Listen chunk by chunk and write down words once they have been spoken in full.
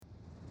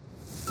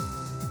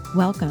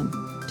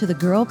Welcome to the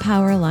Girl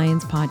Power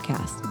Alliance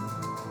podcast,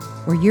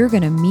 where you're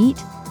going to meet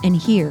and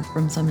hear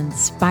from some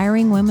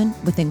inspiring women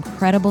with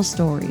incredible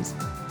stories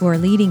who are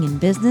leading in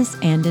business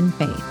and in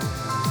faith.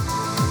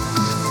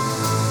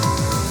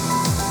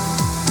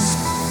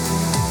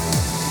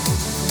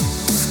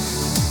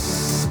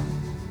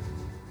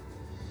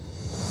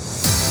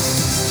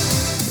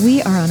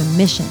 We are on a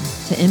mission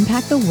to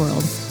impact the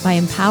world by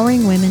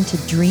empowering women to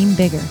dream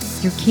bigger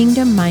through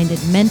kingdom-minded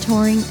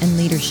mentoring and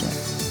leadership.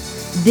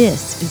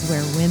 This is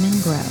where women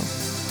grow.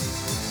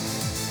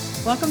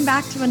 Welcome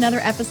back to another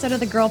episode of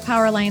the Girl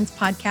Power Alliance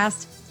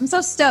podcast. I'm so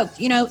stoked.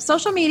 You know,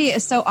 social media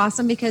is so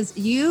awesome because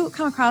you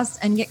come across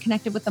and get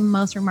connected with the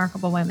most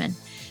remarkable women.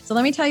 So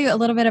let me tell you a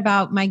little bit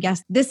about my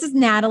guest. This is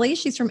Natalie.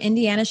 She's from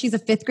Indiana. She's a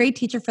fifth grade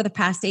teacher for the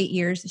past 8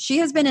 years. She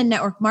has been in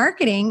network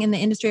marketing, in the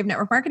industry of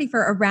network marketing for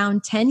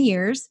around 10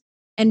 years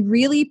and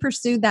really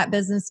pursued that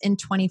business in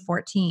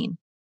 2014.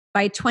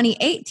 By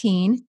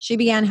 2018, she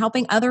began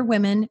helping other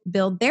women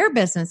build their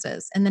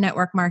businesses in the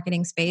network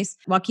marketing space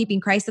while keeping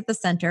Christ at the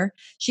center.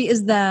 She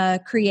is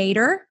the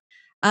creator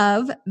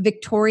of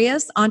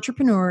Victorious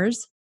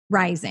Entrepreneurs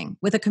Rising,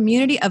 with a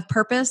community of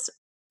purpose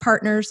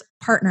partners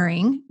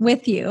partnering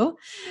with you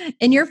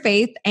in your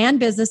faith and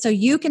business so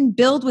you can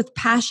build with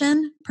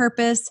passion,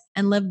 purpose,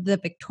 and live the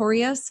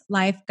victorious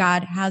life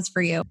God has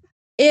for you.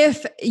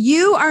 If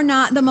you are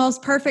not the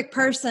most perfect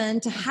person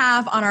to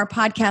have on our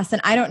podcast,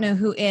 then I don't know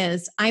who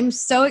is. I'm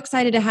so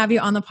excited to have you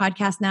on the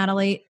podcast,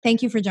 Natalie.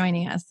 Thank you for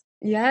joining us.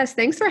 Yes,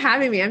 thanks for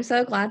having me. I'm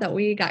so glad that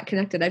we got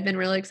connected. I've been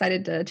really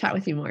excited to chat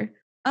with you more.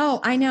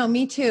 Oh, I know.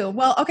 Me too.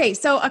 Well, okay.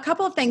 So a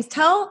couple of things.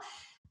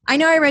 I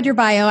know I read your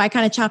bio. I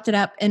kind of chopped it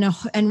up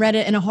and read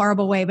it in a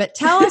horrible way, but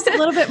tell us a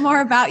little bit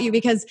more about you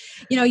because,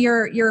 you know,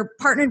 you're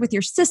partnered with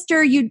your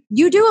sister. You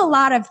do a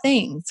lot of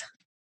things.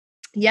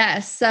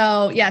 Yes.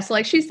 So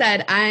like she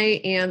said,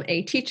 I am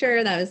a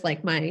teacher. That is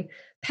like my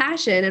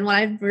passion. And what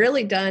I've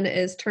really done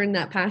is turn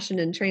that passion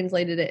and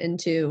translated it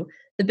into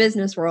the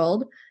business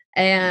world.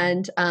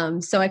 And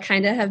so I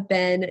kind of have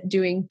been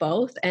doing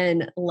both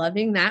and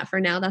loving that for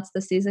now. That's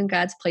the season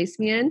God's placed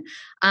me in.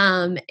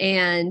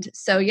 And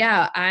so,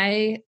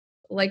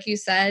 like you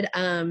said,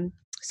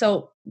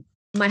 so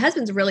my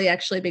husband's really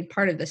actually a big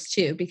part of this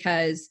too,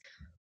 because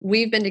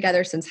we've been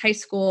together since high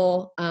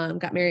school,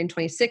 got married in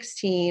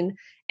 2016,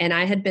 and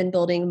I had been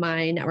building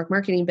my network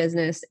marketing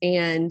business,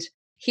 and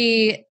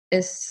he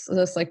is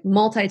just like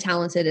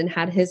multi-talented and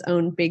had his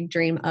own big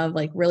dream of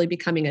like really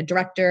becoming a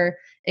director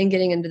and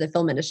getting into the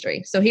film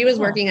industry. So he was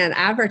working at an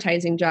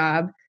advertising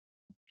job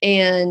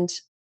and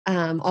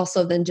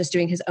also then just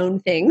doing his own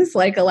things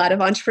like a lot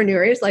of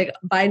entrepreneurs like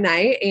by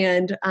night.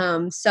 And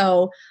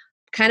so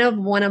kind of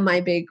one of my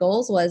big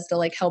goals was to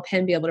like help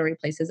him be able to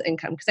replace his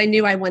income because I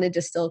knew I wanted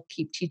to still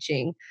keep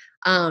teaching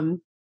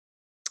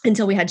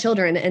until we had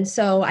children. And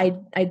so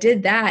I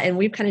did that. And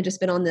we've kind of just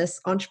been on this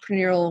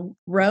entrepreneurial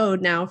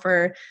road now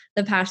for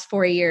the past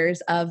 4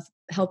 years of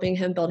helping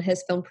him build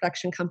his film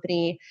production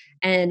company.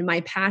 And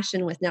my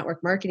passion with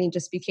network marketing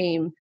just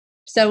became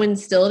so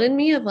instilled in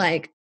me of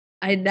like,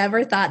 I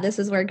never thought this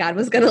is where God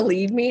was going to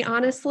lead me,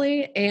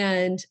 honestly.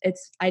 And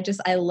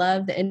I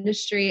love the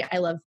industry. I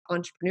love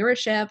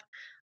entrepreneurship.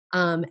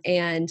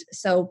 And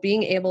so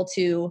being able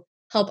to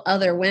help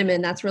other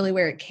women, that's really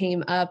where it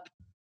came up.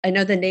 I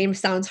know the name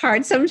sounds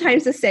hard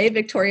sometimes to say,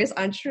 Victorious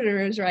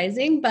Entrepreneurs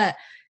Rising, but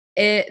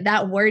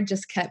that word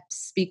just kept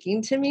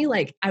speaking to me.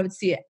 Like I would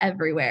see it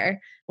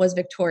everywhere was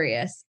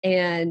victorious.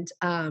 And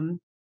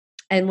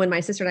when my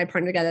sister and I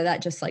partnered together,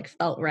 that just like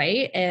felt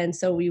right. And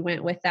so we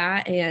went with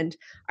that. And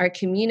our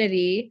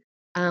community,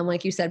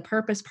 like you said,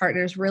 purpose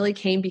partners really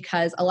came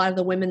because a lot of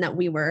the women that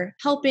we were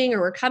helping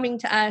or were coming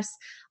to us,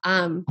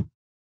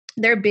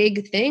 their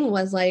big thing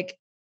was like,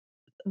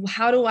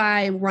 how do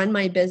I run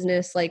my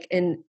business like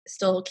and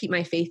still keep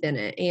my faith in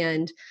it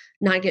and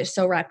not get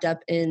so wrapped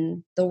up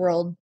in the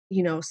world,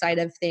 side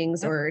of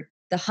things or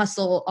the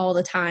hustle all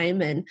the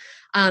time.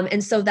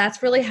 And so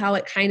that's really how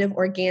it kind of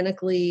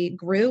organically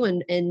grew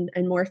and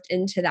morphed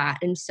into that.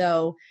 And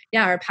so,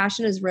 our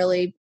passion is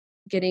really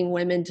getting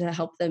women to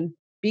help them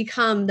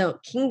become the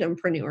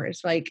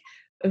kingdompreneurs. Like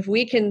if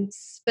we can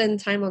spend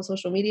time on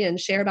social media and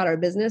share about our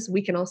business,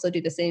 we can also do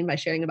the same by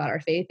sharing about our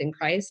faith in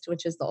Christ,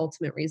 which is the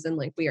ultimate reason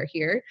like we are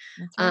here.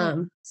 That's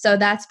right. So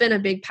that's been a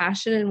big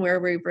passion and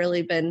where we've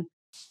really been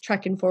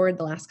trekking forward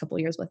the last couple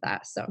of years with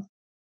that. So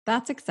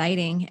that's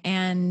exciting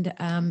and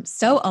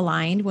so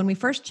aligned. When we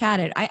first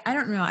chatted, I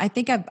don't know. I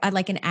think I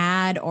like an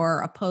ad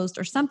or a post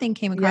or something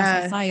came across.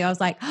 I saw you. I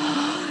was like,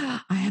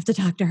 oh, I have to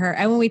talk to her.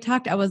 And when we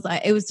talked, I was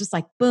like, it was just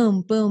like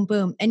boom, boom,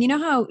 boom. And you know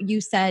how you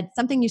said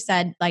something you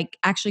said like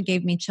actually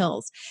gave me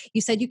chills.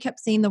 You said you kept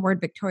seeing the word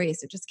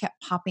victorious. It just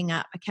kept popping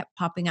up. I kept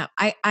popping up.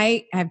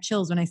 I have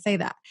chills when I say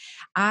that.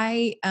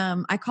 I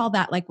call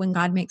that like when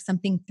God makes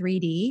something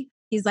 3D.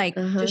 He's like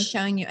just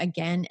showing you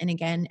again and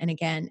again and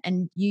again.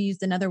 And you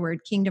used another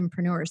word,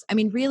 kingdompreneurs. I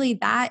mean, really,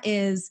 that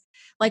is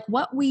like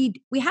what we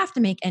have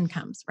to make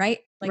incomes, right?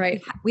 Like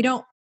right.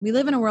 We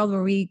live in a world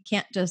where we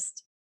can't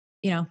just,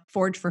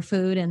 forage for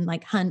food and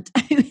like hunt.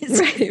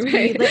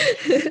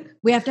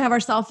 We have to have our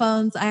cell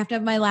phones. I have to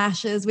have my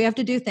lashes. We have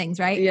to do things,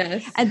 right?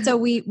 Yes. And so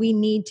we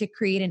need to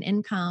create an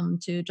income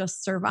to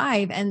just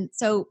survive. And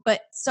so,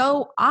 but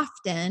so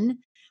often,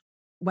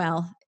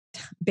 well,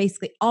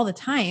 basically all the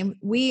time,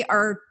 we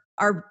are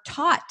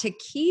taught to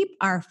keep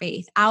our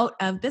faith out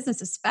of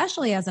business,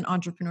 especially as an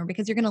entrepreneur,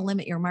 because you're going to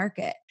limit your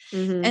market.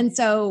 Mm-hmm. And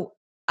so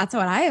that's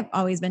what I have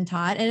always been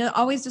taught. And it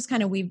always just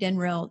kind of weaved in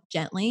real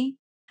gently.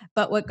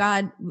 But what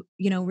God,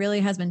 really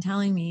has been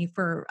telling me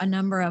for a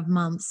number of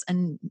months,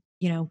 and,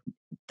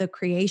 the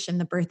creation,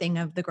 the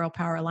birthing of the Girl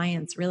Power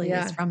Alliance really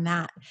is from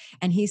that.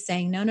 And he's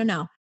saying, no, no,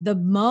 no. The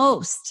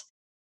most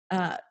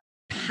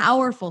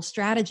powerful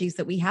strategies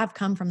that we have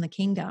come from the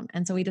kingdom.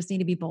 And so we just need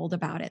to be bold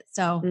about it.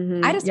 So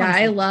I just want to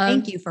say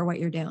thank you for what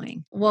you're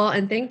doing. Well,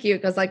 and thank you.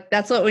 Cause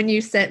that's what, when you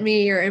sent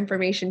me your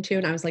information too,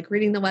 and I was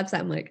reading the website,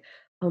 I'm like,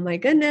 oh my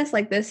goodness,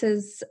 this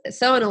is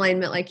so in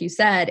alignment, like you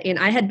said. And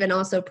I had been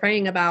also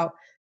praying about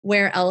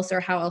where else or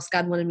how else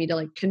God wanted me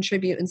to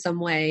contribute in some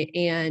way.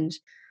 And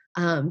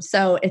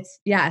so it's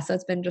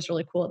been just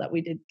really cool that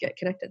we did get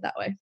connected that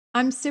way.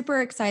 I'm super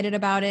excited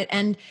about it.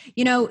 And,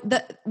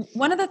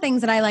 one of the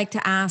things that I like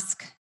to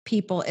ask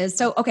people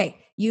is, are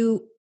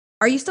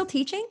you still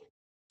teaching?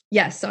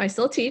 Yes. So I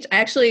still teach. I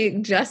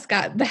actually just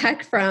got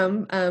back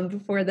from,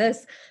 before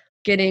this,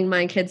 getting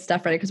my kids'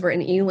 stuff ready because we're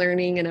in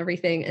e-learning and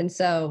everything. And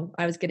so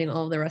I was getting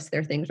all of the rest of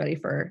their things ready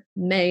for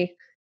May,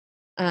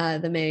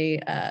 the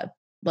May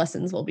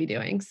lessons we'll be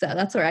doing. So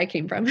that's where I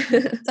came from.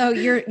 So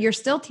you're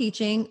still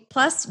teaching.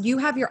 Plus you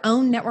have your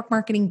own network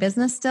marketing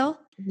business still?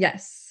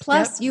 Yes.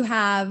 Plus you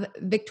have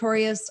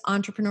Victorious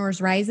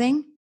Entrepreneurs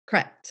Rising?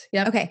 Correct.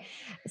 Yep. Okay.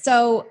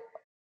 So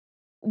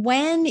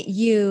when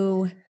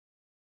you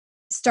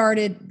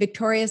started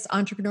Victorious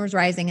Entrepreneurs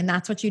Rising, and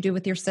that's what you do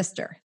with your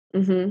sister,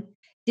 mm-hmm.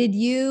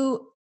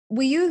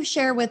 will you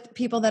share with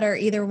people that are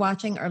either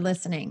watching or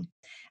listening,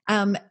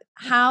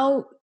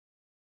 how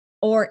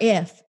or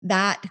if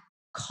that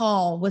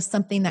call was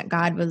something that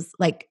God was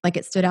like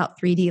it stood out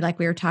 3D, like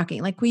we were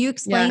talking, will you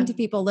explain to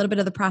people a little bit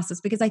of the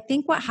process? Because I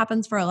think what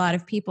happens for a lot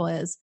of people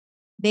is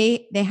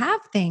they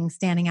have things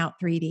standing out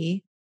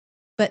 3D,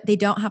 but they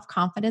don't have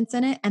confidence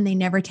in it and they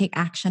never take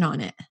action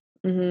on it.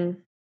 Mm-hmm.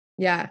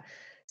 Yeah.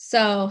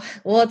 So,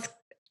 it's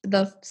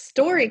the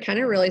story kind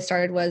of really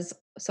started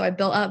so I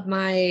built up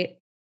my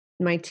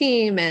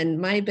team and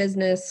my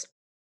business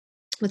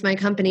with my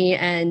company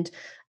and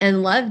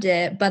loved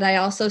it. But I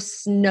also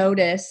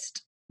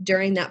noticed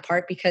during that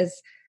part,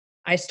 because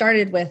I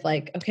started with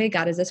okay,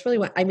 God, is this really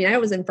what, I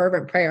was in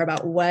fervent prayer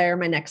about where are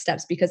my next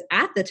steps, because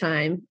at the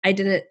time I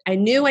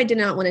knew I did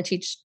not want to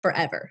teach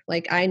forever.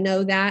 I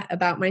know that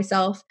about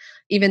myself,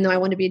 even though I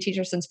wanted to be a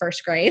teacher since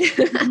first grade.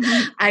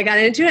 Mm-hmm. I got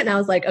into it and I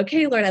was like,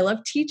 okay, Lord, I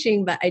love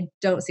teaching, but I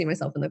don't see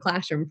myself in the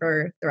classroom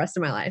for the rest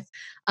of my life.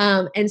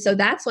 And so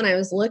that's when I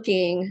was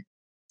looking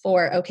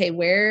for, okay,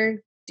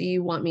 where do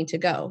you want me to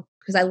go?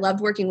 Because I loved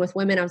working with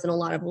women. I was in a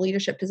lot of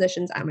leadership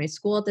positions at my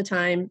school at the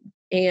time.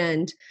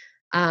 And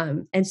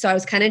so I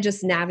was kind of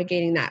just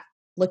navigating that,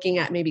 looking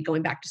at maybe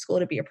going back to school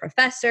to be a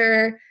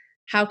professor.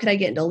 How could I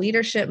get into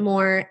leadership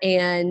more?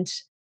 And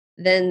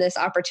then this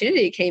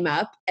opportunity came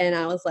up and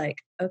I was like,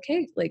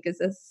 okay, is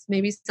this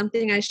maybe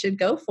something I should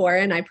go for?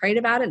 And I prayed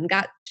about it and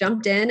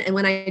jumped in. And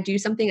when I do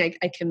something,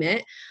 I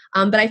commit.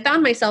 But I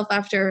found myself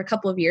after a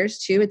couple of years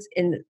too, it's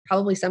in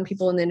probably some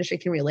people in the industry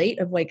can relate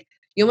of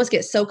you almost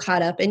get so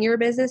caught up in your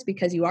business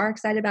because you are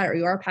excited about it or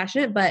you are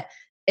passionate, but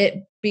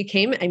it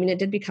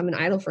did become an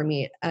idol for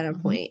me at a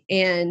point.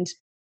 And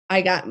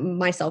I got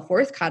my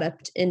self-worth caught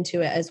up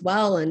into it as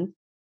well. And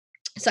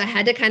so I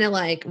had to kind of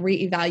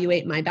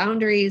reevaluate my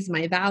boundaries,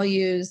 my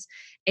values.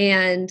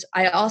 And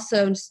I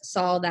also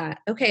saw that,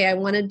 okay, I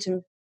wanted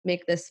to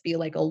make this be a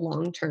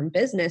long-term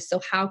business.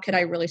 So how could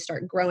I really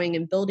start growing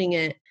and building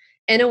it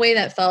in a way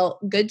that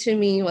felt good to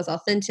me, was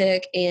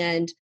authentic,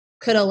 and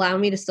could allow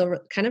me to still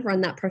kind of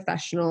run that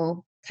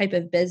professional type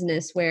of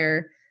business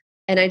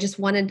and I just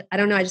wanted, I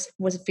don't know, I just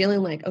was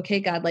feeling okay,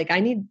 God, I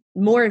need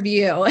more of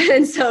you.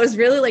 And so it was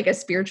really a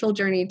spiritual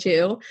journey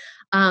too.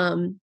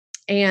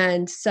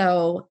 And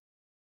so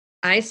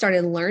I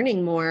started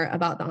learning more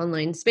about the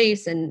online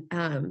space and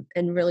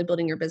really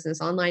building your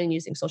business online and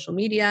using social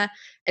media,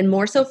 and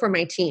more so for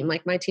my team.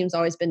 My team's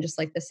always been just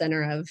the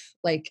center of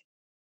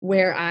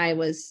where I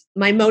was,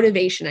 my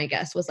motivation, I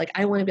guess, was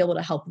I want to be able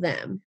to help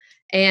them.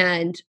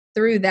 And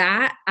through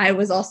that, I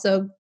was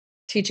also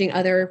teaching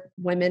other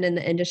women in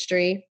the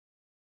industry.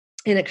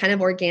 And it kind of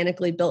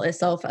organically built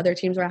itself. Other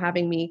teams were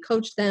having me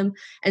coach them.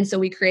 And so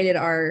we created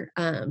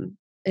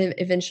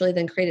eventually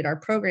then created our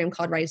program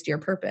called Rise to Your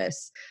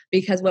Purpose,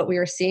 because what we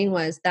were seeing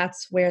was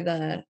that's where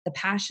the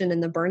passion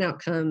and the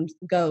burnout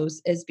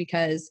goes, is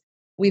because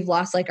we've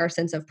lost our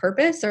sense of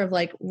purpose, or of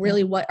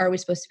really what are we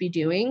supposed to be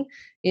doing?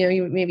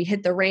 You maybe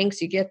hit the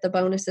ranks, you get the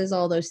bonuses,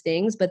 all those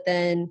things, but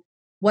then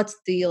what's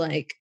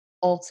the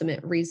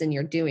ultimate reason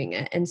you're doing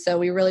it? And so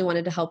we really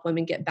wanted to help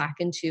women get back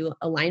into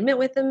alignment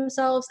with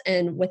themselves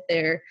and with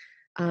their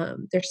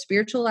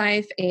spiritual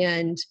life,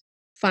 and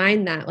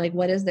find that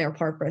what is their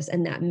purpose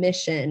and that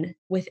mission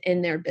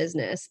within their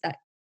business that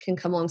can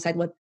come alongside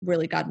what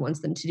really God wants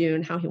them to do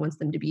and how he wants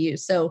them to be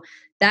used. So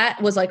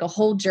that was like a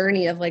whole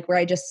journey of like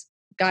where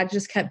God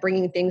just kept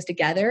bringing things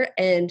together.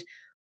 And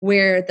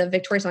where the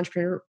Victorious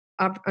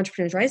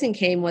Entrepreneurs Rising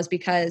came was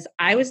because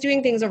I was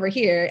doing things over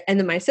here and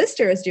then my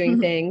sister was doing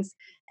things.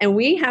 And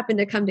we happened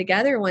to come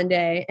together one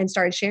day and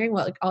started sharing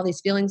what like all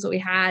these feelings that we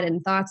had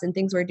and thoughts and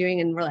things we're doing.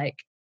 And we're like,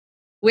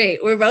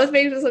 wait, we're both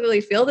basically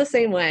feel the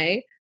same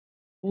way.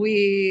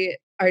 We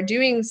are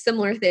doing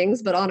similar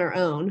things, but on our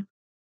own.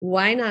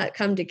 Why not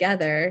come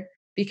together?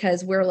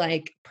 Because we're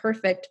like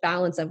perfect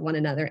balance of one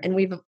another. And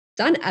we've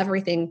done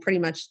everything pretty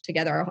much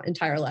together our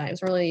entire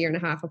lives. We're only a year and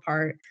a half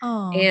apart.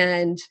 Oh.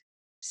 And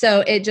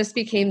so it just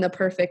became the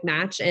perfect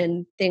match,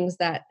 and things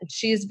that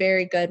she's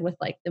very good with,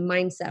 like the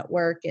mindset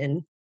work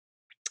and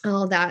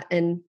all that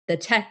and the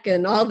tech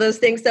and all those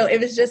things. So it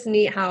was just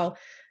neat how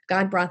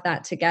God brought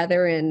that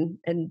together, and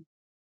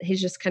he's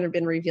just kind of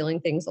been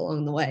revealing things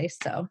along the way.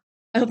 So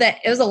I hope that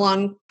it was a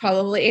long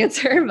probably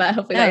answer, but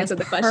hopefully that answered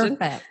the question.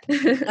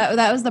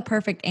 That was the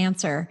perfect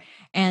answer.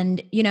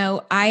 And, you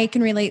know, I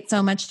can relate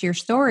so much to your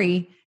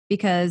story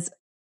because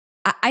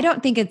I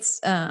don't think it's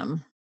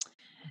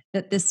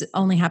that this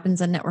only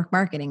happens in network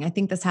marketing. I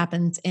think this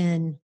happens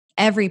in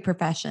every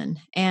profession.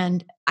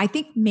 And I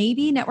think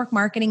maybe network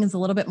marketing is a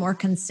little bit more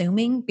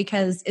consuming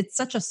because it's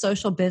such a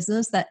social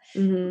business that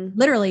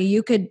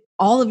literally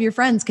all of your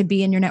friends could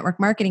be in your network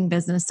marketing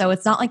business. So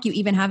it's not like you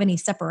even have any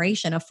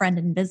separation of friend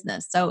and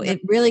business. So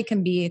it really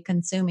can be a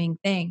consuming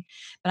thing.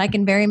 But I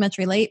can very much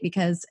relate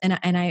because,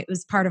 it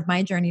was part of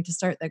my journey to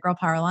start the Girl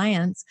Power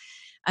Alliance.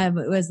 It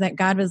was that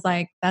God was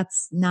like,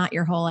 that's not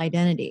your whole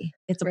identity.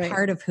 It's a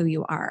part of who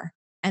you are.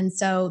 And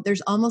so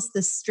there's almost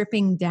this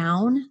stripping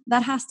down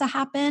that has to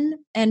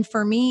happen. And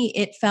for me,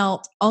 it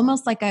felt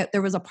almost like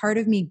there was a part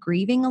of me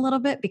grieving a little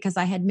bit because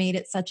I had made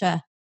it such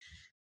a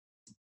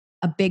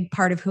big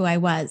part of who I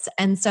was.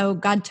 And so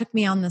God took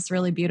me on this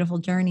really beautiful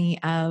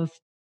journey of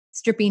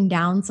stripping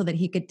down so that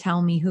he could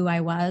tell me who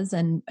I was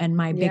and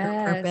my bigger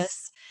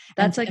purpose.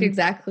 That's like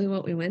exactly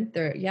what we went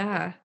through.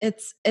 Yeah.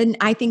 And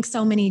I think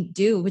so many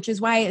do, which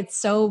is why it's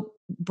so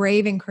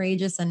brave and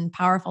courageous and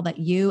powerful that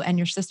you and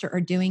your sister are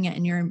doing it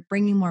and you're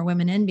bringing more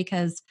women in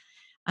because,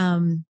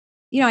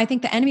 I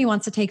think the enemy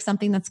wants to take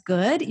something that's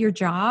good, your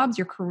jobs,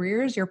 your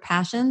careers, your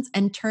passions,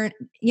 and turn,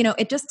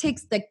 it just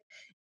takes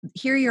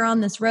here you're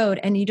on this road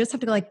and you just have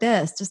to go like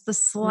this, just the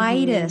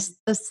slightest,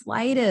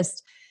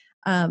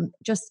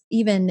 just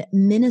even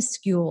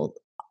minuscule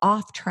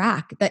off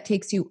track that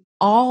takes you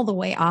all the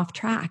way off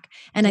track.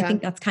 And I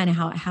think that's kind of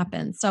how it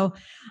happens. So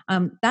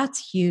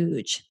that's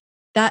huge.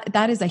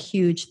 That is a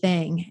huge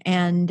thing.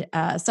 And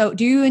so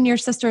do you and your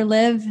sister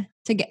live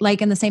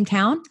in the same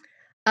town?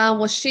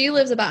 Well, she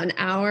lives about an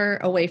hour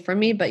away from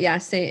me, but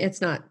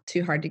it's not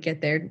too hard to get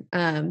there.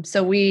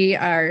 So we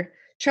are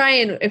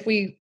trying, if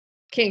we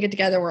can't get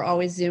together, we're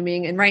always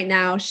Zooming. And right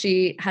now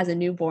she has a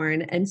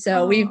newborn. And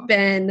so we've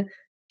been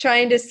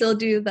trying to still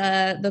do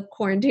the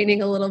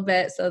quarantining a little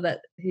bit so that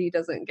he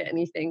doesn't get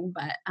anything.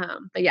 But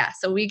yeah,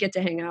 so we get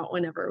to hang out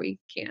whenever we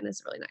can.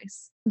 It's really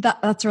nice.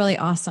 That's really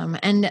awesome.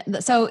 And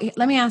so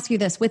let me ask you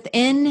this,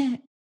 within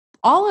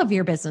all of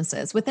your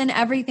businesses, within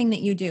everything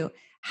that you do,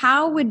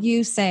 how would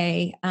you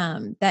say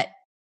that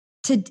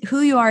to who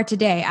you are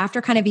today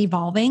after kind of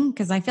evolving?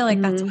 Because I feel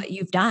like that's what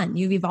you've done.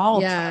 You've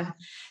evolved from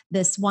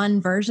this one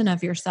version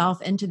of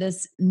yourself into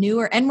this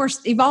newer, and we're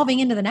evolving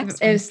into the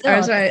next one.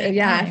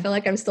 I feel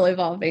like I'm still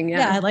evolving.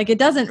 Yeah. Like it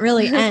doesn't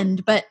really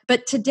end. But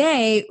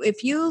today,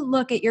 if you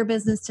look at your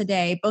business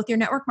today, both your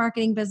network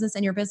marketing business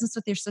and your business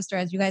with your sister,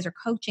 as you guys are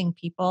coaching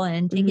people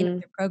and taking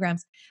up your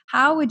programs,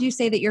 how would you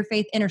say that your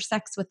faith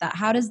intersects with that?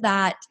 How does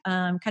that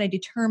kind of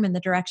determine the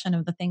direction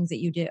of the things that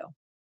you do?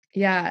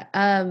 Yeah.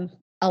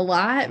 A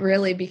lot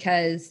really,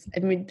 because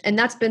and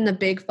that's been the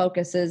big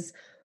focus is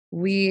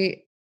we're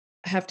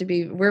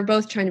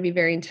both trying to be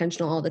very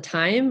intentional all the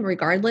time,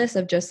 regardless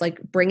of just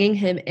like bringing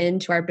him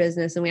into our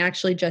business. And we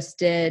actually just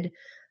did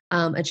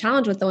a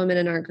challenge with the women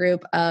in our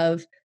group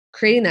of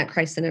creating that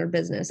Christ-centered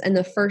business. And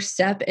the first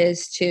step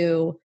is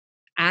to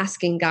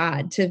asking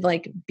God to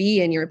like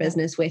be in your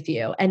business with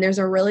you. And there's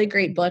a really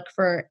great book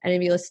for any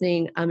of you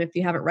listening, if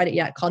you haven't read it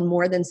yet, called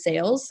More Than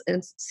Sales, and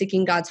it's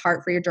Seeking God's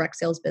Heart for Your Direct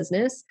Sales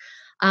Business.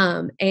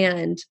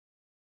 And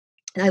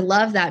I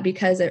love that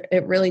because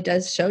it really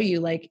does show you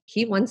like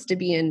he wants to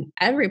be in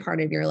every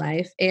part of your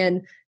life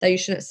and that you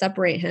shouldn't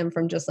separate him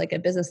from just like a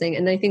business thing.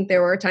 And I think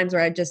there were times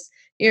where I just,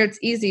 it's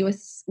easy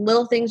with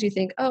little things you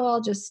think, oh,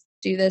 I'll just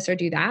do this or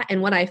do that.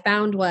 And what I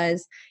found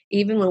was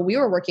even when we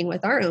were working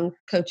with our own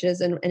coaches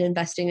and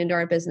investing into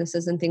our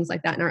businesses and things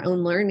like that and our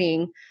own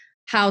learning,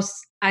 how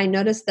I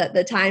noticed that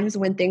the times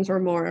when things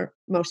were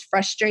most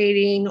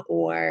frustrating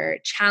or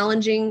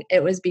challenging,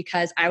 it was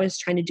because I was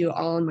trying to do it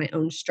all in my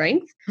own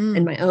strength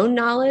and my own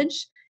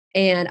knowledge.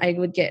 And I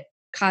would get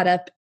caught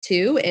up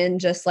too in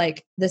just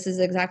like, this is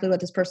exactly what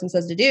this person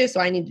says to do,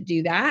 so I need to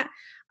do that.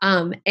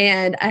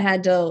 And I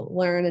had to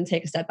learn and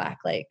take a step back,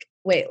 like,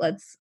 wait,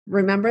 let's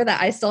remember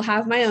that I still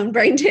have my own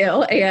brain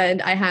too.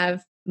 And I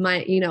have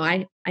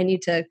I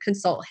need to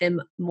consult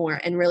him more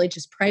and really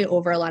just pray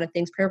over a lot of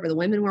things, pray over the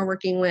women we're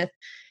working with,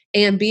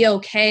 and be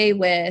okay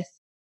with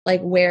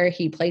like where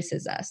he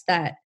places us.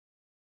 That,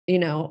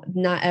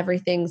 not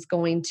everything's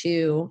going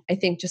to, I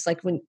think just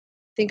like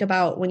think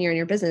about when you're in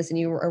your business and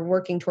you are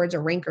working towards a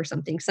rank or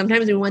something.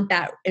 Sometimes we want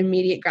that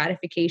immediate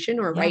gratification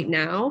or right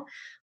now,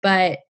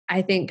 but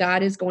I think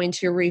God is going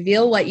to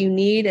reveal what you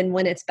need and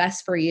when it's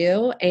best for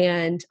you.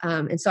 And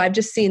so I've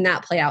just seen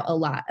that play out a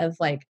lot of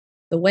like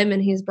the women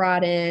he's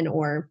brought in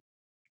or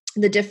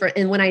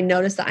and when I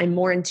notice that I'm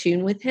more in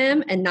tune with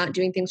him and not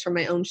doing things from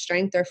my own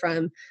strength or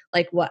from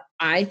like what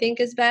I think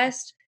is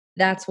best,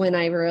 that's when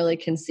I really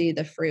can see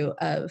the fruit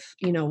of,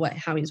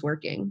 how he's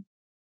working.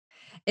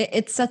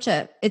 It's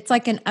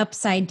like an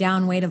upside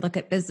down way to look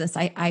at business.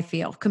 I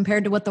feel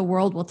compared to what the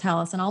world will tell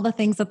us and all the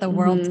things that the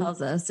world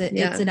tells us,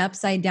 it's an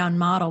upside down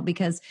model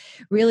because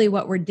really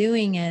what we're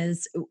doing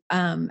is,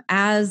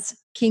 as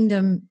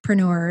kingdom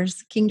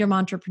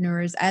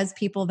entrepreneurs, as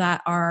people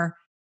that are,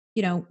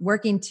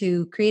 working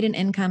to create an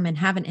income and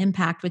have an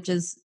impact, which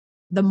is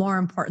the more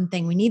important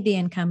thing. We need the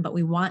income, but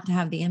we want to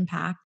have the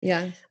impact.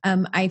 Yeah.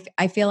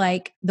 I feel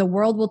like the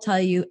world will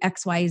tell you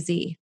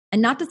XYZ.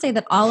 And not to say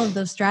that all of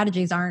those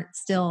strategies aren't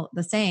still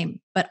the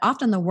same, but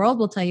often the world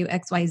will tell you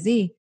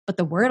XYZ, but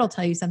the word will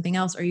tell you something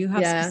else, or you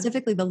have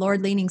specifically the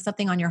Lord leaning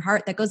something on your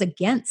heart that goes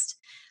against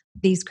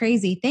these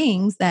crazy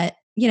things that,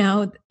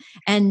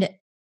 and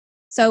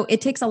so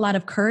it takes a lot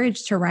of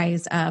courage to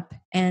rise up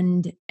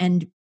and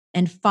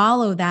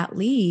follow that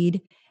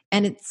lead.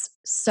 And it's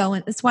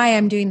why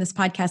I'm doing this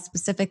podcast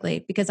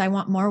specifically, because I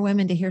want more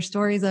women to hear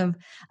stories of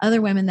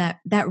other women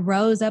that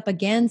rose up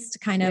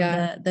against kind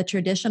of the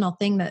traditional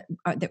thing that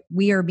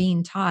we are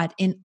being taught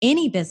in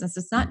any business.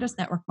 It's not just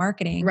network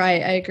marketing.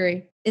 Right. I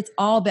agree. It's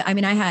all, but I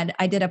mean,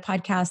 I did a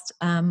podcast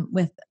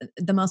with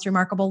the most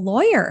remarkable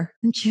lawyer,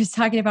 and she was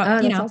talking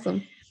about,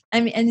 awesome.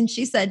 I mean, and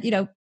she said,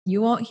 you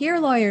won't hear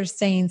lawyers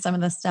saying some of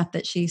the stuff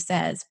that she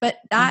says, but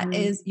that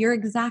is, you're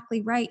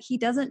exactly right. He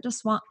doesn't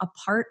just want a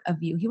part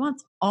of you. He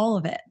wants all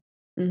of it.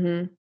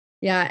 Mm-hmm.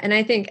 Yeah. And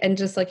I think, and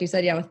just like you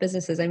said, with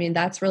businesses, I mean,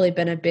 that's really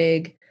been a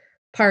big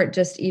part,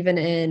 just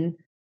even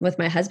with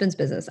my husband's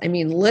business. I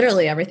mean,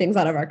 literally everything's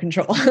out of our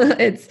control.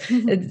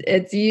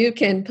 it's you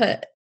can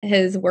put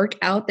his work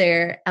out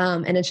there.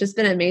 And it's just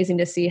been amazing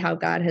to see how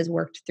God has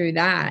worked through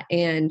that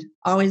and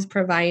always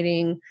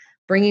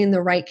bringing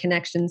the right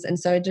connections. And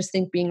so I just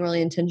think being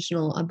really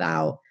intentional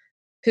about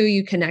who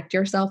you connect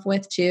yourself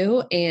with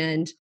too,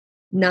 and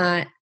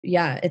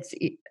it's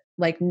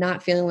like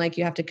not feeling like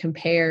you have to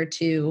compare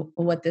to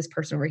what this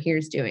person over here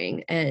is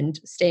doing, and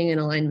staying in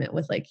alignment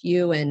with like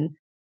you and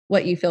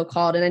what you feel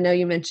called. And I know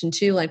you mentioned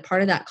too, like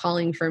part of that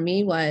calling for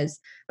me I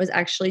was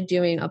actually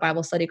doing a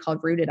Bible study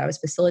called Rooted. I was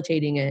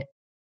facilitating it.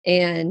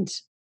 And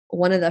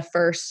one of the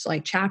first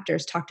like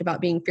chapters talked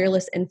about being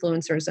fearless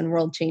influencers and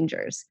world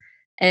changers.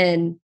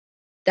 And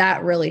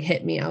that really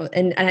hit me out.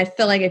 And I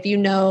feel like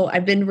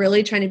I've been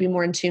really trying to be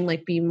more in tune,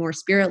 like be more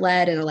spirit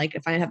led, and like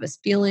if I have this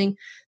feeling.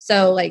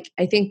 So like,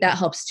 I think that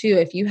helps too.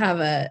 If you have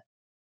a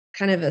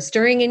kind of a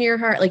stirring in your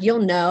heart, like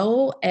you'll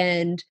know.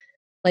 And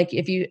like,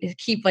 if you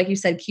keep, like you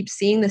said, keep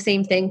seeing the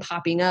same thing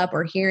popping up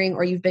or hearing,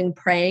 or you've been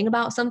praying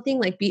about something,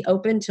 like be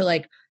open to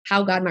like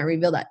how God might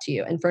reveal that to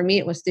you. And for me,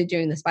 it was through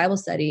doing this Bible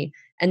study.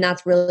 And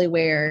that's really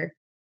where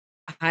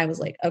I was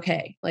like,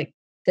 okay, like,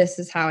 this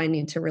is how I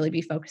need to really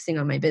be focusing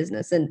on my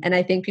business. And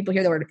I think people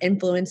hear the word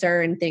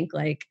influencer and think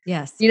like,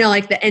 yes,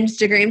 like the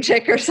Instagram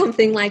chick or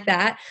something like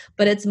that.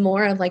 But it's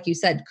more of, like you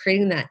said,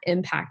 creating that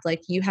impact.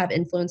 Like you have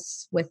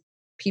influence with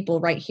people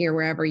right here,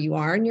 wherever you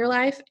are in your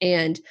life.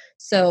 And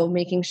so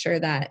making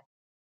sure that,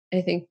 I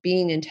think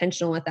being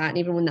intentional with that. And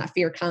even when that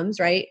fear comes,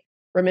 right,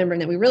 remembering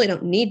that we really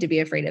don't need to be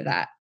afraid of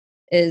that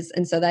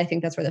and so I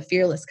think that's where the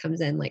fearless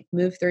comes in, like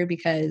move through,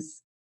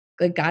 because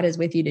like God is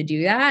with you to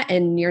do that,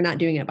 and you're not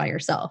doing it by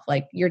yourself.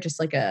 Like you're just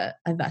like a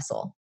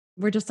vessel.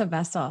 We're just a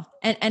vessel.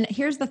 And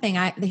here's the thing.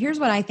 Here's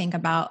what I think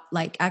about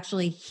like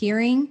actually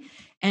hearing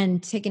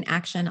and taking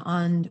action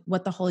on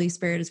what the Holy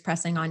Spirit is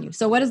pressing on you.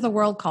 So what does the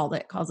world call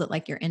it? Calls it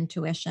like your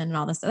intuition and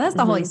all this stuff. That's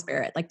the Holy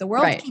Spirit. Like the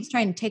world keeps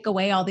trying to take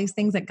away all these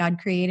things that God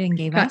created and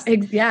gave us.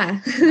 Yeah.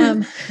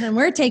 And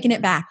we're taking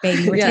it back,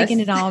 baby. We're taking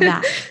it all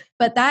back.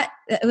 But that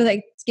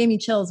like gave me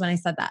chills when I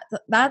said that.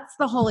 That's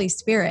the Holy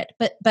Spirit.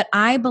 But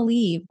I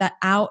believe that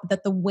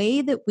the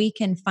way that we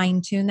can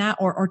fine tune that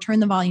or turn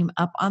the volume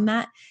up on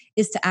that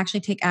is to actually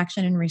take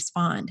action and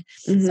respond.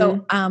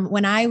 So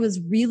when I was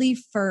really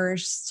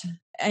first,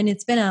 and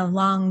it's been a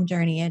long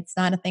journey, it's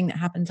not a thing that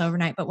happens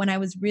overnight, but when I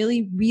was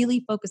really,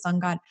 really focused on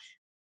God,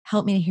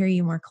 help me to hear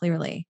you more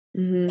clearly.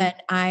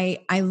 That I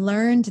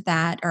learned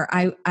that, or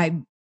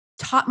I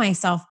taught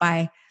myself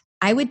by,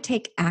 I would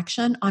take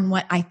action on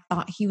what I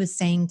thought he was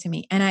saying to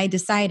me. And I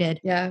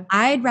decided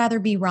I'd rather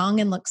be wrong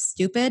and look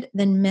stupid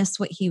than miss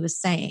what he was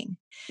saying.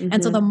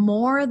 And so the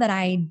more that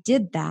I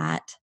did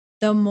that,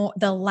 the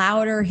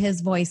louder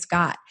his voice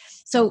got.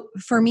 So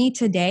for me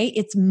today,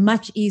 it's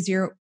much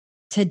easier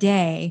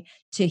today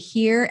to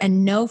hear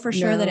and know for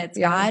sure that it's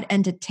God,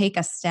 and to take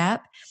a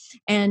step.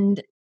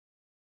 And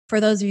for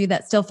those of you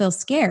that still feel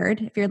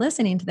scared, if you're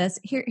listening to this,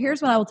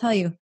 here's what I will tell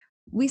you.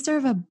 We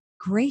serve a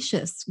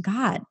gracious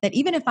God that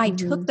even if I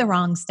took the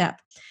wrong step,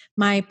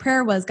 my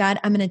prayer was, God,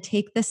 I'm going to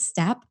take this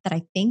step that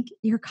I think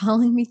you're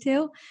calling me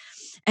to.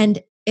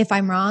 And if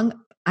I'm wrong,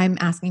 I'm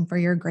asking for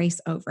your grace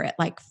over it.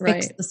 Like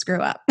fix the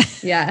screw up.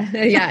 Yeah.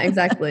 Yeah,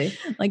 exactly.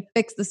 Like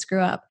fix the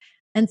screw up.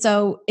 And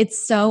so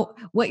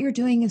what you're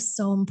doing is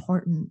so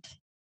important.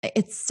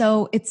 It's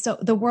so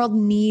the world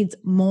needs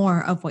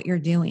more of what you're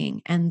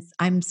doing. And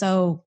I'm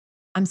so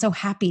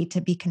happy to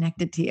be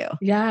connected to you.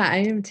 Yeah, I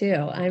am too.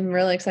 I'm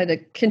really excited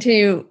to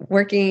continue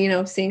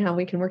working, seeing how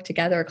we can work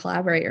together or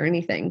collaborate or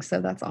anything.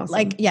 So that's awesome.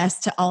 Like, yes,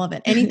 to all of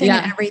it. Anything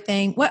and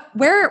everything.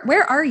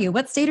 Where are you?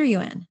 What state are you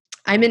in?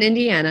 I'm in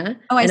Indiana.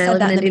 Oh, I live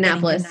that in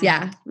Indianapolis.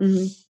 Yeah.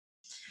 Mm-hmm.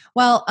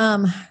 Well,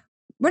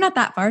 we're not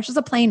that far. It's just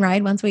a plane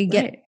ride once we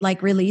get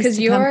like released. Because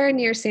you're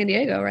near San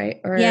Diego,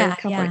 right? Or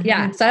California.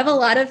 Yeah. So I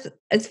have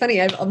it's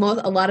funny. I have a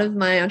lot of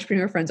my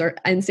entrepreneur friends are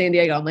in San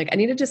Diego. I'm like, I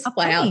need to just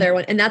fly out there.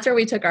 And that's where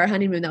we took our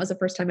honeymoon. That was the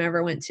first time I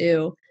ever went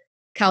to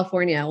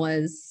California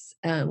we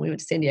went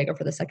to San Diego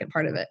for the second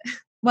part of it.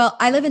 Well,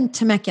 I live in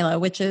Temecula,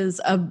 which is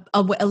a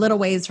little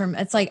ways from,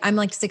 I'm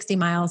like 60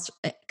 miles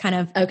kind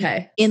of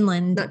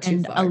inland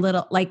and far. A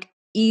little like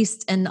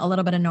east and a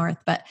little bit of north,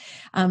 but,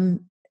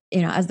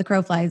 as the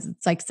crow flies,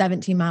 it's like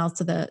 17 miles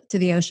to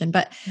the ocean.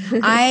 But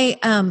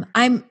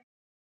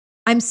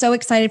I'm so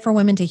excited for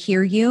women to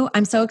hear you.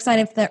 I'm so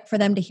excited for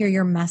them to hear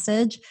your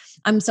message.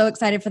 I'm so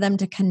excited for them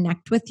to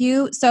connect with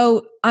you.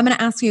 So I'm going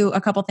to ask you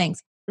a couple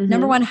things. Mm-hmm.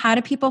 Number one, how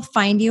do people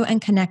find you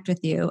and connect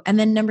with you? And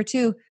then number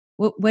two,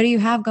 what do you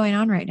have going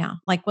on right now?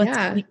 Like what's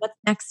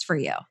next for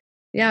you?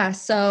 Yeah.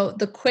 So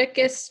the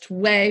quickest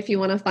way, if you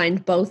want to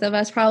find both of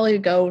us, probably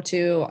go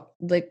to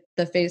like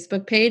the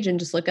Facebook page and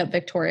just look up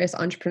Victorious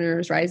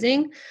Entrepreneurs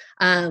Rising.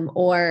 And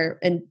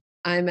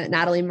I'm at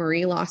Natalie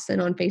Marie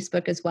Lawson on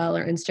Facebook as well,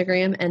 or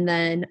Instagram. And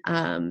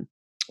then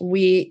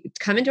we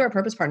come into our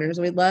purpose partners.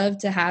 We'd love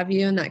to have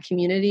you in that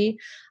community.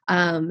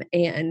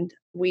 And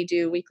we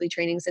do weekly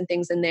trainings and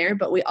things in there,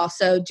 but we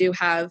also do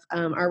have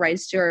our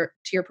Rise to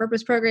Your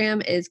Purpose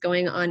program is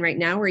going on right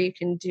now, where you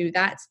can do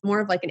that. It's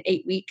more of like an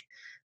 8-week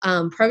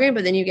program,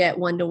 but then you get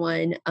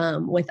one-to-one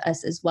with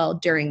us as well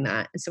during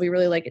that. And so we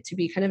really like it to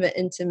be kind of an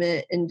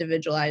intimate,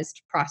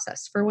 individualized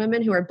process for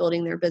women who are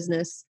building their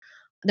business,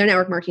 their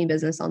network marketing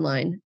business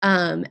online.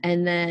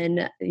 And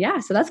then,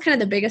 so that's kind of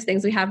the biggest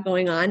things we have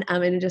going on.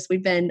 And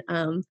we've been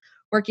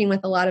working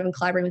with a lot of and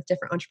collaborating with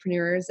different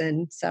entrepreneurs.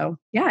 And so,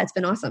 it's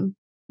been awesome.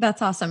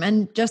 That's awesome.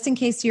 And just in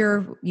case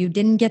you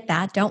didn't get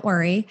that, don't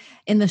worry.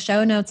 In the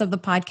show notes of the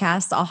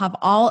podcast, I'll have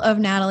all of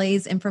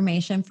Natalie's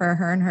information for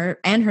her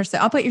and her. So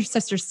I'll put your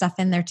sister's stuff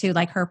in there too,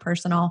 like her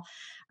personal,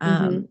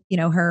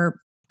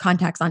 her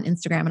contacts on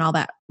Instagram and all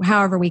that,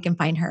 however we can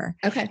find her.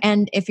 Okay.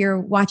 And if you're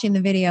watching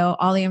the video,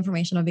 all the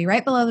information will be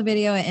right below the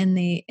video in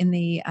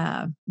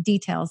the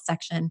details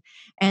section.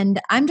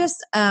 And I'm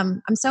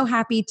so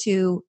happy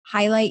to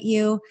highlight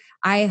you.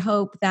 I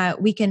hope that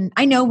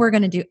I know we're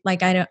going to do,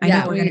 like, I know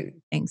we're going to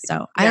do things.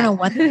 So I don't know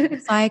what that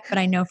looks like, but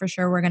I know for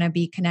sure we're going to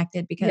be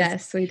connected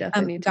because we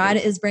definitely God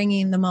is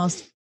bringing the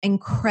most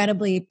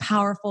incredibly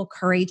powerful,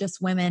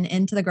 courageous women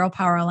into the Girl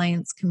Power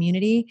Alliance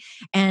community.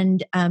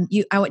 And I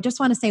just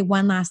want to say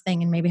one last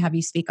thing and maybe have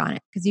you speak on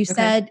it. Because you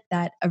said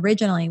that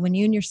originally when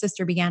you and your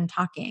sister began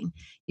talking,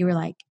 you were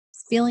like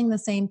feeling the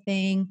same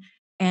thing.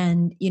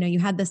 And, you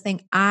had this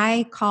thing.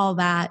 I call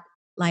that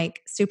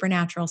like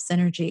supernatural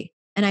synergy.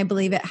 And I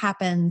believe it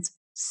happens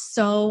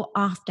so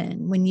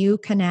often when you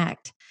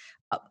connect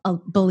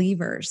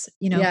believers,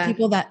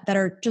 people that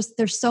are just,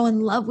 they're so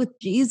in love with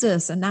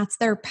Jesus and that's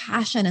their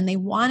passion and they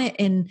want it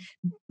and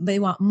they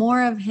want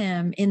more of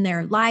him in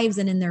their lives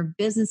and in their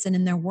business and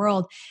in their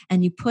world.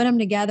 And you put them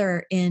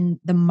together in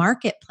the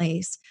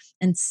marketplace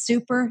and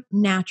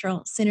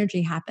supernatural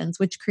synergy happens,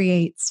 which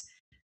creates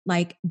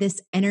like this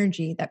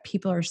energy that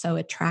people are so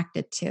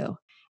attracted to.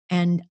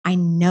 And I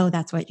know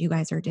that's what you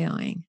guys are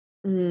doing.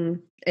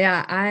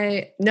 Yeah,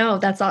 I know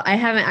that's all. I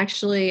haven't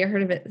actually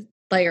heard of it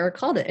or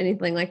called it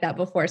anything like that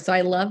before. So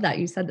I love that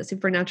you said the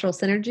supernatural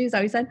synergy. Is that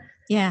what you said?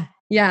 Yeah.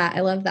 Yeah.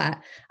 I love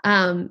that.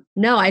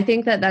 No, I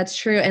think that that's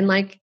true. And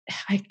like,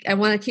 I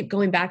want to keep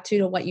going back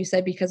to what you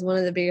said, because one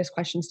of the biggest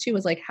questions too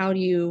was like, how do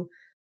you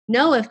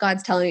know if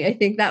God's telling you? I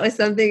think that was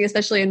something,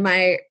 especially in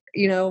my,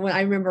 when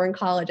I remember in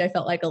college, I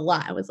felt like a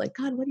lot. I was like,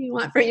 God, what do you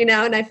want for,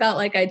 and I felt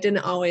like I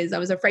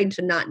was afraid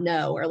to not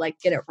know or like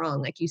get it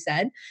wrong, like you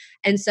said.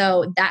 And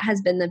so that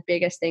has been the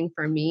biggest thing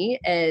for me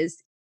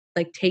is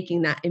like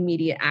taking that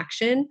immediate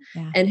action.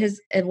 Yeah.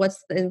 And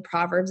what's in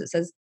Proverbs, it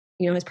says,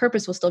 his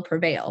purpose will still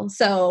prevail.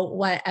 So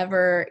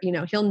whatever,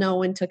 he'll know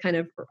when to kind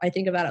of, I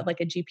think about it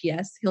like a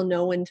GPS. He'll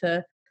know when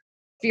to,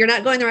 if you're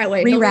not going the right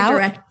way, he'll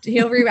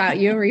reroute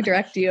you,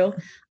 redirect you.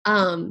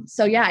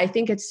 So yeah, I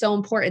think it's so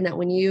important that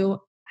when you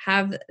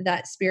have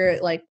that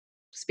spirit, like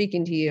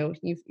speaking to you,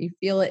 you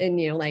feel it in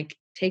you, like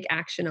take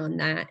action on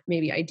that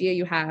maybe idea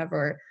you have,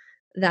 or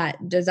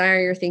that desire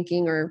you're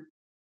thinking, or,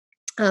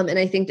 and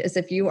I think as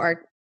if you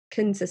are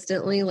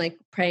consistently like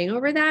praying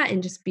over that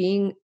and just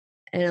being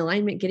and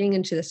alignment, getting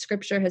into the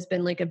scripture has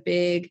been like a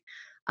big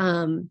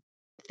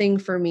thing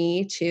for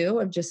me too,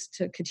 of just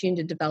to continue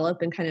to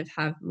develop and kind of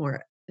have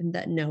more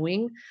that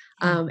knowing.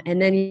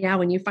 And then, yeah,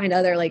 when you find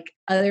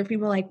other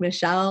people like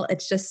Michelle,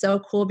 it's just so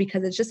cool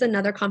because it's just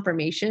another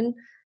confirmation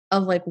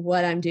of like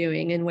what I'm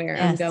doing and where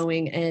I'm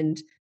going, and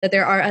that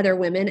there are other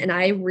women. And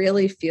I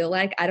really feel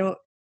like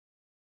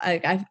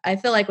I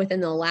feel like within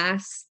the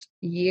last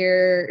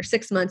year,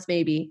 6 months,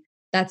 maybe,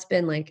 that's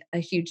been like a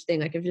huge thing.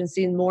 Like I've been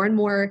seeing more and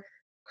more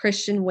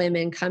Christian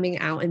women coming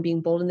out and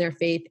being bold in their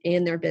faith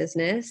and their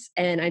business.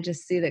 And I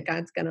just see that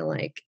God's going to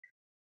like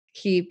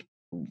keep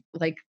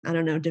like, I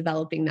don't know,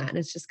 developing that. And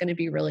it's just going to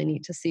be really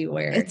neat to see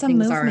where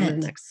things are in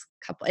the next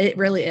couple. It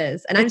really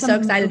is. And I'm so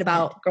excited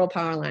about Girl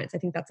Power Alliance. I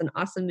think that's an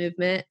awesome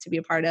movement to be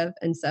a part of.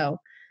 And so,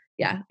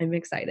 yeah, I'm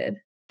excited.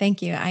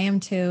 Thank you. I am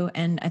too.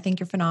 And I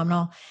think you're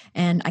phenomenal.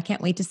 And I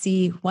can't wait to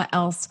see what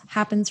else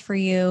happens for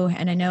you.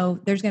 And I know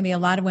there's going to be a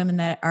lot of women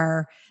that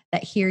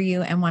hear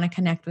you and want to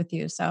connect with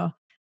you. So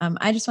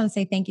I just want to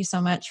say thank you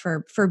so much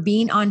for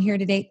being on here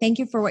today. Thank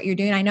you for what you're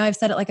doing. I know I've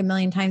said it like a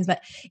million times,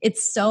 but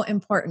it's so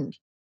important.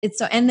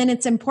 And then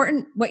it's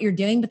important what you're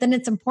doing, but then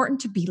it's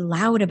important to be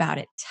loud about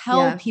it.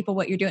 Tell people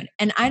what you're doing.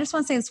 And I just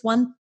want to say this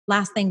one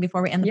last thing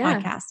before we end the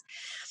podcast.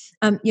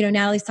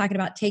 Natalie's talking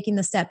about taking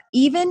the step,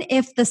 even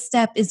if the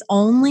step is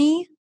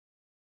only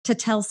to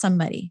tell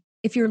somebody.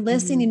 If you're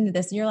listening to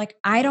this and you're like,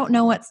 I don't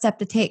know what step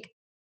to take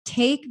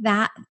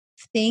that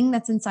thing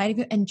that's inside of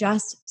you and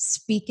just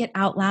speak it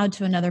out loud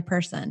to another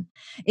person.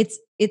 It's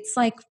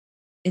like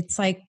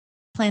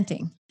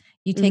planting.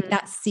 You take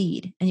that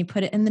seed and you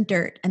put it in the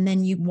dirt and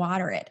then you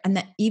water it.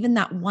 And even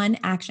that one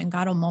action,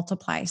 God will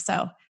multiply.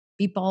 So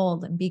be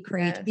bold and be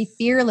creative, be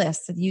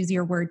fearless, to use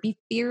your word, be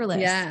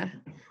fearless. Yeah,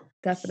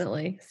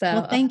 definitely. So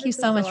well, thank you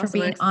so much for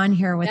being on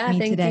here with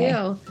me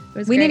today.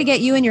 We need to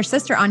get you and your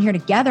sister on here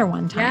together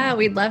one time. Yeah,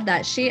 we'd love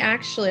that. I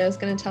was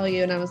going to tell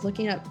you, and I was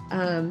looking up,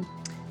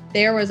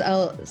 there was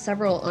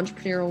several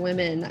entrepreneurial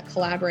women that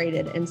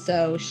collaborated. And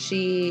so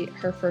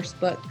her first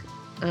book,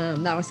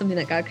 that was something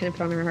that God kind of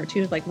put on her heart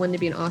too, like wanting to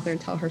be an author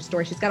and tell her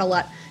story. She's got a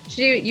lot.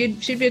 She'd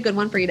be a good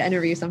one for you to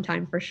interview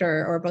sometime for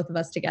sure, or both of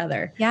us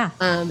together. Yeah.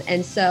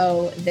 And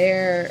so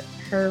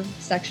her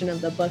section of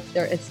the book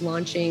there, it's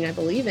launching, I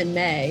believe, in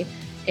May,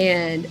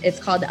 and it's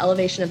called The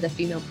Elevation of the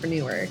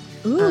Femalepreneur.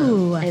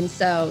 Ooh. And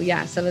so,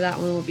 yeah, some of that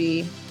one will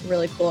be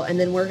really cool. And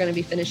then we're going to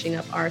be finishing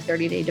up our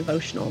 30-day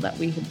devotional that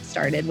we had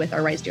started with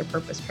our Rise to Your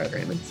Purpose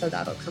program. And so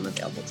that'll come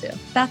available too.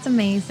 That's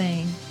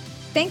amazing.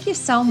 Thank you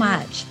so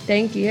much.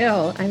 Thank you.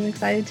 I'm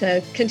excited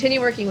to continue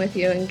working with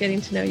you and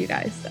getting to know you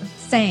guys. So.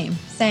 Same.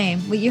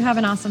 Well, you have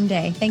an awesome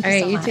day. Thank you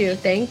so much. All right, you too.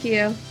 Thank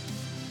you.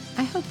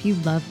 I hope you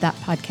loved that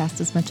podcast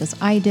as much as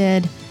I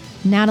did.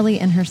 Natalie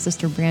and her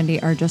sister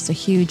Brandy are just a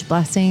huge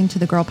blessing to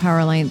the Girl Power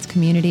Alliance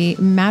community.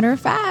 Matter of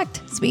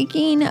fact,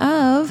 speaking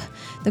of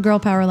the Girl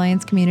Power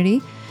Alliance community,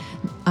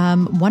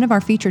 one of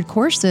our featured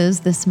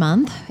courses this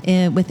month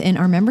within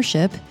our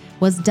membership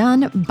was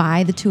done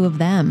by the two of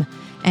them.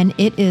 And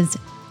it is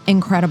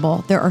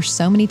incredible. There are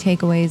so many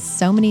takeaways,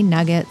 so many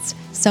nuggets,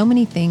 so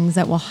many things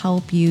that will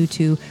help you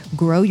to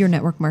grow your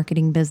network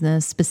marketing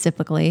business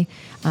specifically.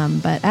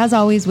 But as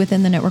always,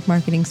 within the network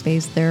marketing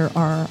space, there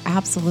are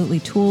absolutely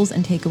tools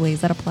and takeaways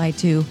that apply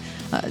to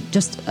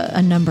just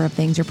a number of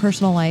things, your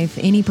personal life,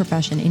 any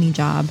profession, any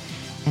job.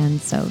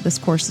 And so this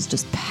course is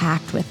just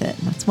packed with it.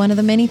 And that's one of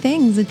the many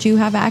things that you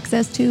have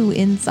access to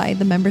inside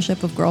the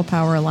membership of Girl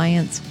Power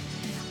Alliance.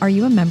 Are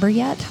you a member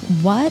yet?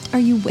 What are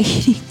you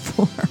waiting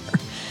for?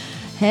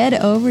 Head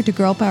over to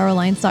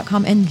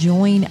girlpoweralliance.com and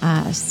join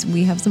us.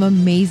 We have some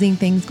amazing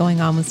things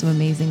going on with some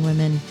amazing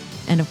women.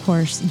 And of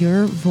course,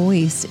 your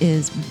voice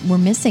we're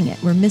missing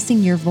it. We're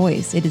missing your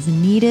voice. It is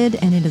needed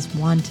and it is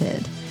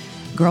wanted.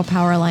 Girl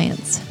Power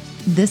Alliance.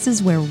 This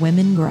is where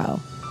women grow.